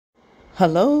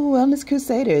Hello, Wellness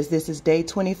Crusaders. This is day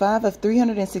 25 of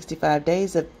 365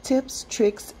 days of tips,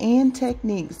 tricks, and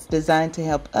techniques designed to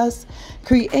help us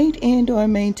create and/or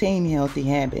maintain healthy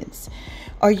habits.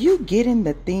 Are you getting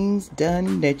the things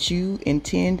done that you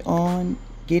intend on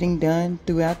getting done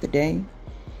throughout the day?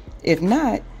 If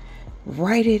not,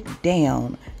 write it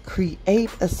down. Create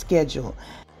a schedule.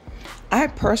 I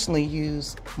personally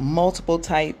use multiple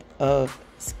type of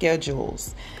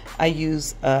schedules. I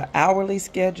use an hourly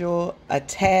schedule, a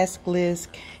task list,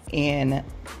 and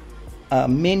a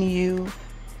menu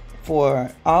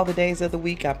for all the days of the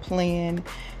week I plan,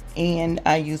 and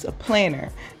I use a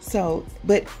planner.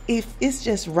 But if it's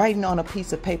just writing on a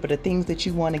piece of paper the things that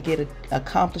you want to get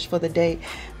accomplished for the day,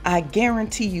 I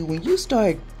guarantee you when you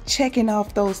start checking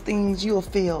off those things, you'll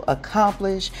feel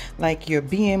accomplished, like you're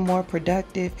being more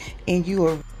productive, and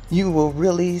you will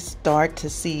really start to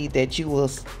see that you will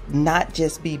not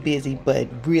just be busy, but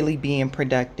really being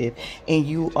productive. And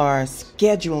you are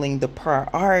scheduling the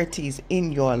priorities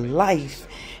in your life.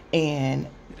 And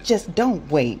just don't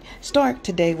wait. Start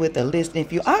today with a list.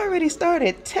 If you already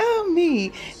started, tell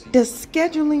me, does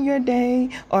scheduling your day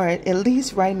or at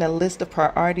least writing a list of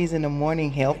priorities in the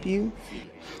morning help you?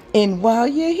 And while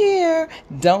you're here,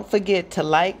 don't forget to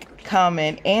like,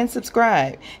 comment, and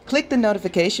subscribe. Click the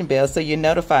notification bell so you're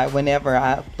notified whenever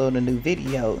I upload a new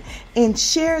video. And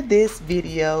share this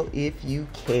video if you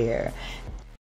care.